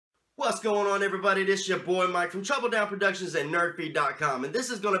What's going on, everybody? This is your boy Mike from Trouble Down Productions and nerdfeed.com, and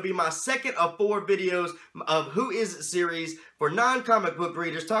this is going to be my second of 4 videos of Who Is It series for non-comic book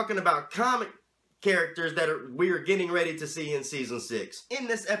readers, talking about comic characters that we are getting ready to see in season 6. In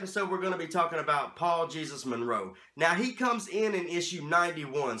this episode, we're going to be talking about Paul Jesus Monroe. Now, he comes in issue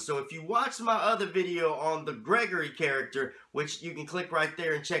 91, so if you watched my other video on the Gregory character, which you can click right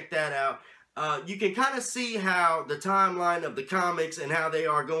there and check that out, you can kind of see how the timeline of the comics and how they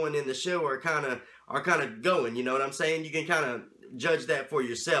are going in the show are kind of going. You know what I'm saying? You can kind of judge that for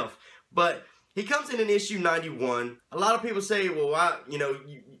yourself. But he comes in issue 91. A lot of people say, well, why? You know,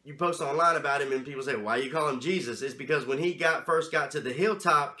 you post online about him, and people say, why you call him Jesus? It's because when he first got to the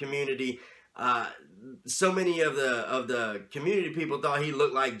Hilltop community, so many of the community people thought he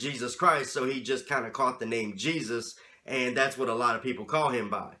looked like Jesus Christ, so he just kind of caught the name Jesus, and that's what a lot of people call him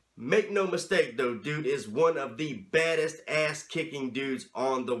by. Make no mistake though, dude is one of the baddest ass-kicking dudes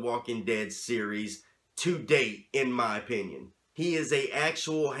on the Walking Dead series to date, in my opinion. He is a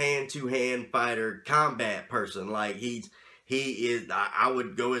actual hand-to-hand fighter combat person. Like, he is, I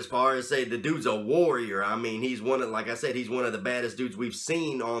would go as far as say the dude's a warrior. I mean, he's one of, like I said, he's one of the baddest dudes we've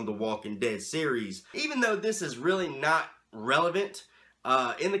seen on the Walking Dead series. Even though this is really not relevant,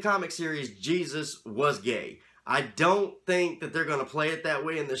 in the comic series, Jesus was gay. I don't think that they're going to play it that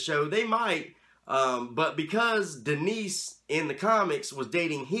way in the show. They might, but because Denise in the comics was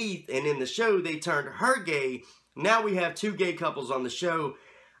dating Heath, and in the show they turned her gay, now we have 2 gay couples on the show.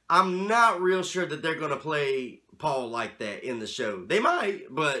 I'm not real sure that they're going to play Paul like that in the show. They might,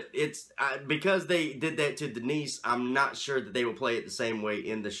 but it's because they did that to Denise, I'm not sure that they will play it the same way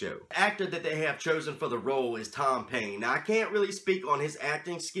in the show. The actor that they have chosen for the role is Tom Payne. Now, I can't really speak on his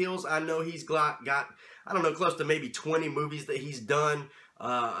acting skills. I know he's got I don't know, close to maybe 20 movies that he's done,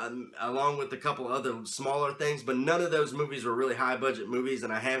 along with a couple other smaller things, but none of those movies were really high-budget movies,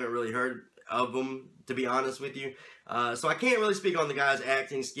 and I haven't really heard of them, to be honest with you. So I can't really speak on the guy's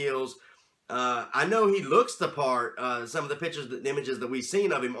acting skills. I know he looks the part. Some of the pictures, the images that we've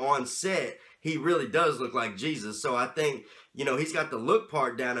seen of him on set, he really does look like Jesus. So I think, you know, he's got the look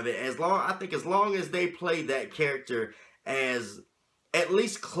part down of it. I think as long as they play that character as at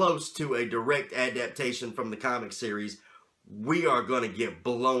least close to a direct adaptation from the comic series, we are going to get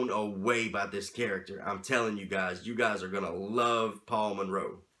blown away by this character. I'm telling you guys are going to love Paul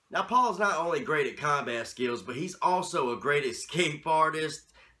Monroe. Now, Paul's not only great at combat skills, but he's also a great escape artist,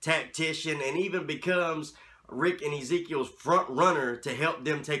 tactician, and even becomes Rick and Ezekiel's front runner to help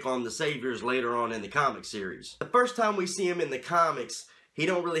them take on the Saviors later on in the comic series. The first time we see him in the comics, he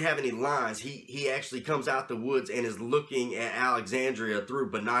don't really have any lines. He actually comes out the woods and is looking at Alexandria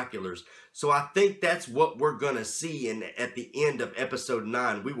through binoculars. So I think that's what we're going to see at the end of episode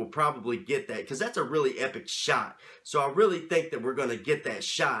 9. We will probably get that, because that's a really epic shot. So I really think that we're going to get that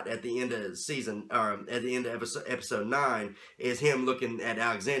shot at the end of season, or at the end of episode 9, is him looking at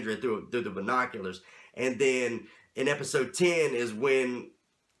Alexandria through the binoculars. And then in episode 10 is when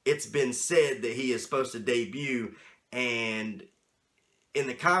it's been said that he is supposed to debut, and in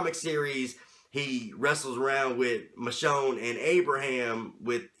the comic series, he wrestles around with Michonne and Abraham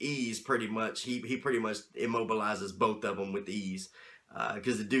with ease, pretty much. He pretty much immobilizes both of them with ease,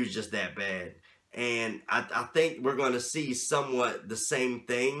 because the dude's just that bad. And I think we're going to see somewhat the same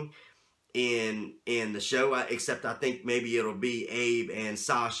thing in the show, except I think maybe it'll be Abe and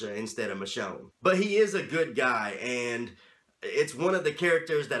Sasha instead of Michonne. But he is a good guy, and it's one of the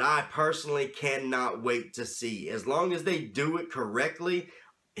characters that I personally cannot wait to see. As long as they do it correctly,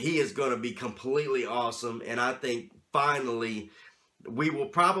 he is going to be completely awesome. And I think finally we will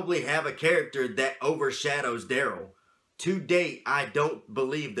probably have a character that overshadows Daryl. To date, I don't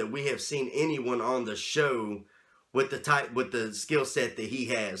believe that we have seen anyone on the show with the skill set that he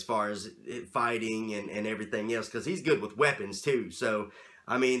has, as far as fighting and everything else, because he's good with weapons too. So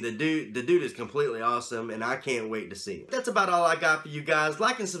I mean, the dude is completely awesome, and I can't wait to see it. That's about all I got for you guys.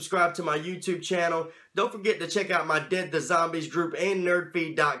 Like and subscribe to my YouTube channel. Don't forget to check out my Dead to Zombies group and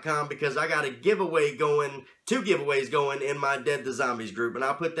nerdfeed.com, because I got a giveaway going, 2 giveaways going in my Dead to Zombies group, and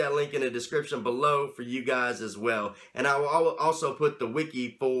I'll put that link in the description below for you guys as well. And I will also put the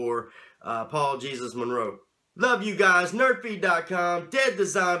wiki for Paul Jesus Monroe. Love you guys. Nerdfeed.com, Dead to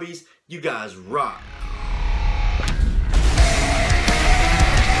Zombies. You guys rock.